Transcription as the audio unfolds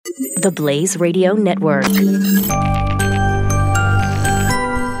TheBlaze Radio Network.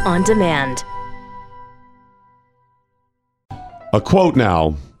 On demand. A quote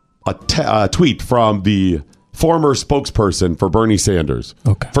now, a tweet from the former spokesperson for Bernie Sanders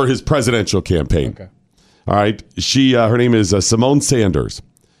for his presidential campaign. Okay. All right. Her name is Simone Sanders.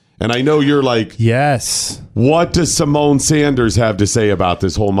 And I know you're like, yes. What does Simone Sanders have to say about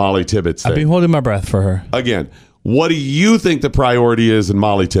this whole Mollie Tibbetts thing? I've been holding my breath for her. Again, what do you think the priority is in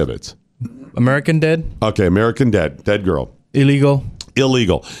Mollie Tibbetts? American dead. Okay, American dead. Dead girl. Illegal.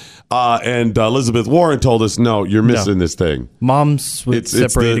 And Elizabeth Warren told us, no, you're missing this thing. Moms with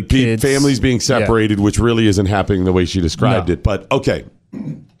separated kids. Families being separated, which really isn't happening the way she described it. But, okay.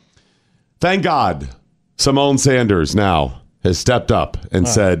 Thank God Simone Sanders now has stepped up and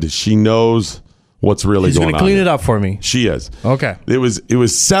said she knows what's really going on. She's going to clean it up for me. She is. Okay. It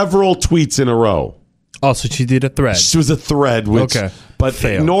was several tweets in a row. Oh, so she did a thread. She was a thread, which but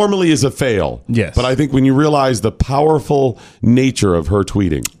fail. Normally is a fail. Yes. But I think when you realize the powerful nature of her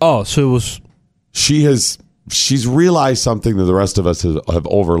tweeting. Oh, so it was... She's realized something that the rest of us have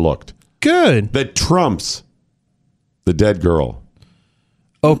overlooked. Good. That trumps the dead girl.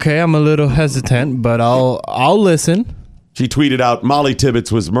 Okay, I'm a little hesitant, but I'll listen. She tweeted out, Mollie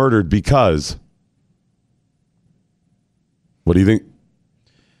Tibbetts was murdered because... What do you think?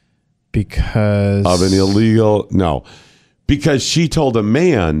 Because... Of an illegal... No. Because she told a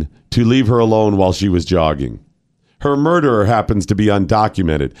man to leave her alone while she was jogging. Her murderer happens to be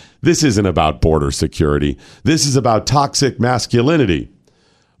undocumented. This isn't about border security. This is about toxic masculinity.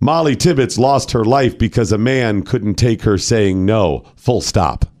 Mollie Tibbetts lost her life because a man couldn't take her saying no. Full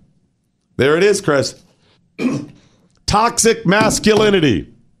stop. There it is, Chris. Toxic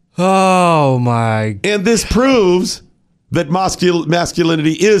masculinity. Oh, my... And this proves that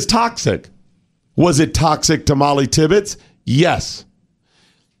masculinity is toxic. Was it toxic to Mollie Tibbetts? Yes.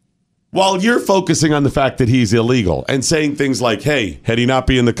 While you're focusing on the fact that he's illegal and saying things like, hey, had he not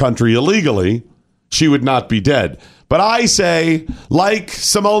been in the country illegally, she would not be dead. But I say, like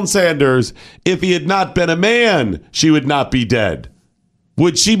Simone Sanders, if he had not been a man, she would not be dead.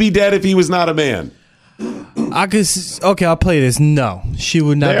 Would she be dead if he was not a man? I'll play this. No, she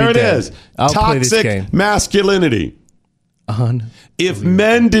would not be dead. There it is. I'll play this game. Toxic masculinity. If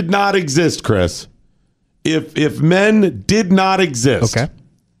men did not exist, Chris, if men did not exist,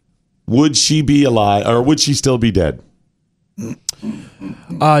 would she be alive or would she still be dead?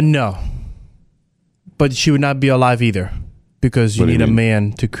 No. But she would not be alive either because you need a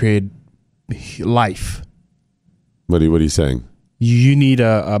man to create life. What are you saying? You need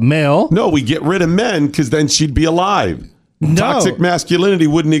a male. No, we get rid of men because then she'd be alive. No. Toxic masculinity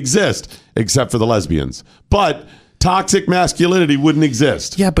wouldn't exist except for the lesbians. But toxic masculinity wouldn't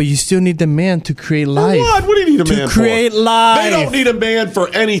exist. Yeah, but you still need the man to create life. What? What do you need a man for? To create life. They don't need a man for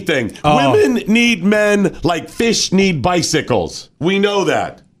anything. Oh. Women need men like fish need bicycles. We know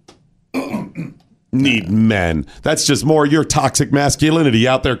that. Need men. That's just more your toxic masculinity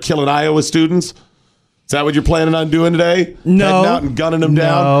out there killing Iowa students. Is that what you're planning on doing today? No. Heading out and gunning them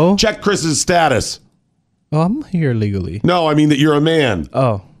down? Check Chris's status. Oh, I'm here legally. No, I mean that you're a man.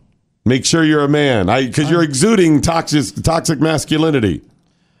 Oh. Make sure you're a man. Because you're exuding toxic masculinity.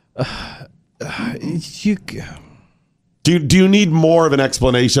 Do you need more of an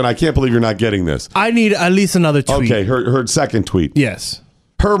explanation? I can't believe you're not getting this. I need at least another tweet. Okay, her second tweet. Yes.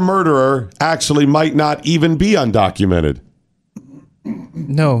 Her murderer actually might not even be undocumented.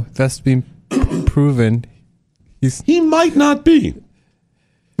 No, that's been proven. He might not be.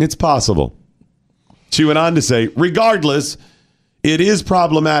 It's possible. She went on to say, regardless, it is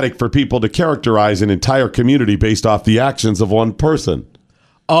problematic for people to characterize an entire community based off the actions of one person.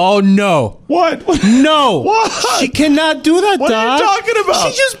 Oh, no. What? No. What? She cannot do that, What are you talking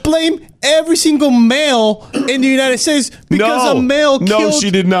about? She just blamed every single male in the United States because a male killed... No, she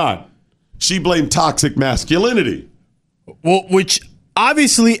did not. She blamed toxic masculinity. Well, which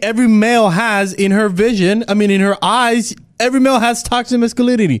obviously every male has in her vision. I mean, in her eyes, every male has toxic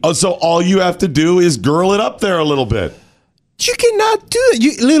masculinity. Oh, so all you have to do is girl it up there a little bit. You cannot do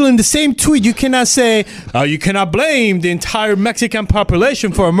it. Little in the same tweet, you cannot say, you cannot blame the entire Mexican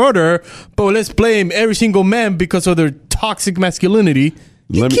population for a murder, but let's blame every single man because of their toxic masculinity.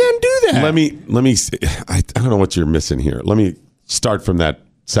 You can't do that. Let me see. I don't know what you're missing here. Let me start from that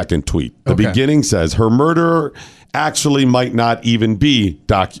second tweet. The beginning says, her murderer actually might not even be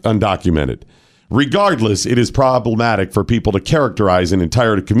undocumented. Regardless, it is problematic for people to characterize an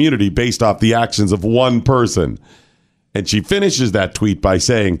entire community based off the actions of one person. And she finishes that tweet by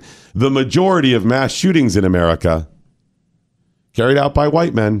saying, the majority of mass shootings in America carried out by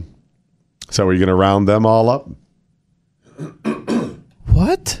white men. So are you going to round them all up?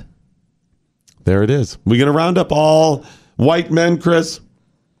 What? There it is. We're going to round up all white men, Chris.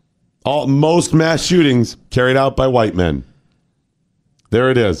 Most mass shootings carried out by white men. There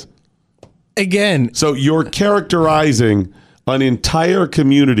it is. Again. So you're characterizing an entire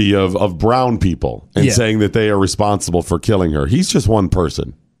community of brown people and saying that they are responsible for killing her. He's just one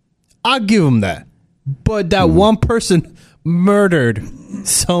person. I'll give him that. But that one person murdered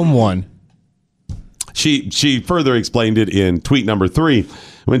someone. She further explained it in tweet number 3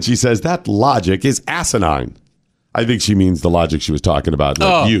 when she says that logic is asinine. I think she means the logic she was talking about.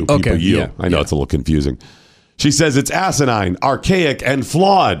 Like you. Yeah, I know it's a little confusing. She says it's asinine, archaic, and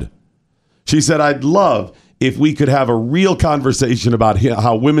flawed. She said, I'd love if we could have a real conversation about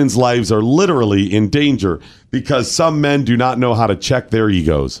how women's lives are literally in danger because some men do not know how to check their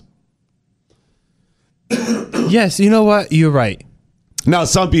egos. Yes, you know what? You're right. Now,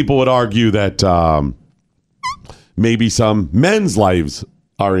 some people would argue that maybe some men's lives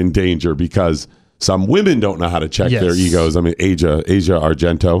are in danger because some women don't know how to check their egos. I mean, Asia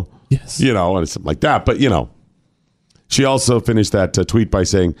Argento, and something like that. But, she also finished that tweet by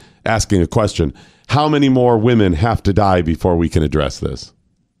asking a question. How many more women have to die before we can address this?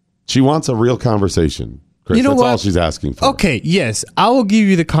 She wants a real conversation, Chris. That's all she's asking for. Okay, yes. I will give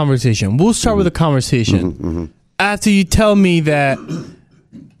you the conversation. We'll start with the conversation. After you tell me that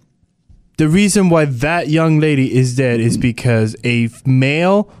the reason why that young lady is dead is because a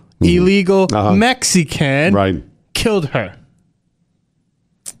male illegal Mexican killed her.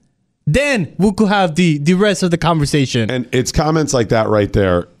 Then we could have the rest of the conversation. And it's comments like that right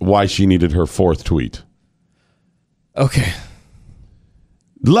there why she needed her 4th tweet. Okay.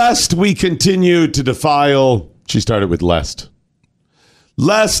 Lest we continue to defile, she started with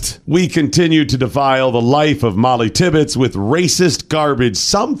lest we continue to defile the life of Mollie Tibbetts with racist garbage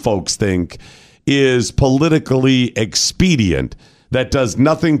some folks think is politically expedient that does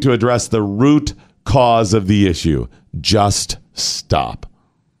nothing to address the root cause of the issue. Just stop.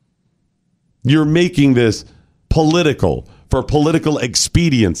 You're making this political for political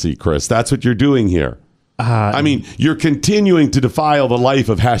expediency, Chris. That's what you're doing here. You're continuing to defile the life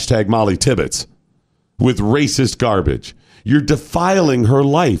of #Mollie Tibbetts with racist garbage. You're defiling her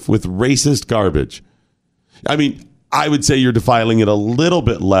life with racist garbage. I would say you're defiling it a little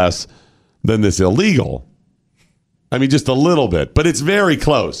bit less than this illegal. Just a little bit, but it's very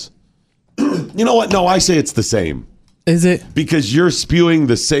close. You know what? No, I say it's the same. Is it? Because you're spewing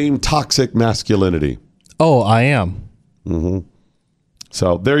the same toxic masculinity. Oh, I am.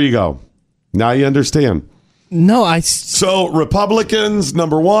 So there you go. Now you understand. No, So Republicans,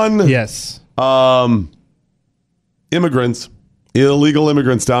 number 1. Yes. Immigrants, illegal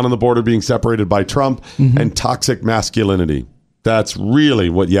immigrants down on the border being separated by Trump and toxic masculinity. That's really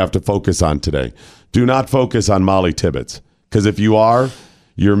what you have to focus on today. Do not focus on Mollie Tibbetts. Because if you are,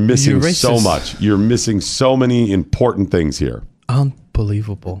 you're missing so much. You're missing so many important things here.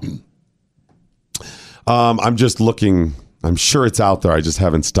 Unbelievable. I'm just looking. I'm sure it's out there. I just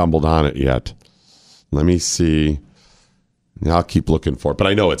haven't stumbled on it yet. Let me see. I'll keep looking for it, but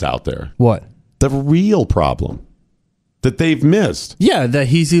I know it's out there. What? The real problem that they've missed. Yeah, that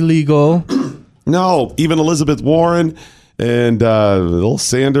he's illegal. No, even Elizabeth Warren and little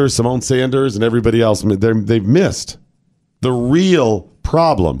Sanders, Simone Sanders, and everybody else, they've missed the real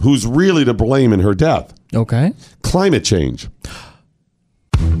problem. Who's really to blame in her death? Okay. Climate change.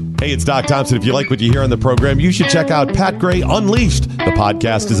 Hey, it's Doc Thompson. If you like what you hear on the program, you should check out Pat Gray Unleashed. The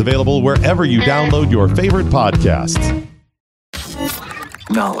podcast is available wherever you download your favorite podcasts.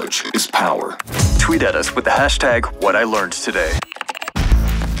 Knowledge is power. Tweet at us with the hashtag #WhatILearnedToday.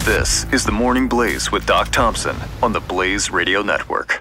 This is the Morning Blaze with Doc Thompson on the Blaze Radio Network.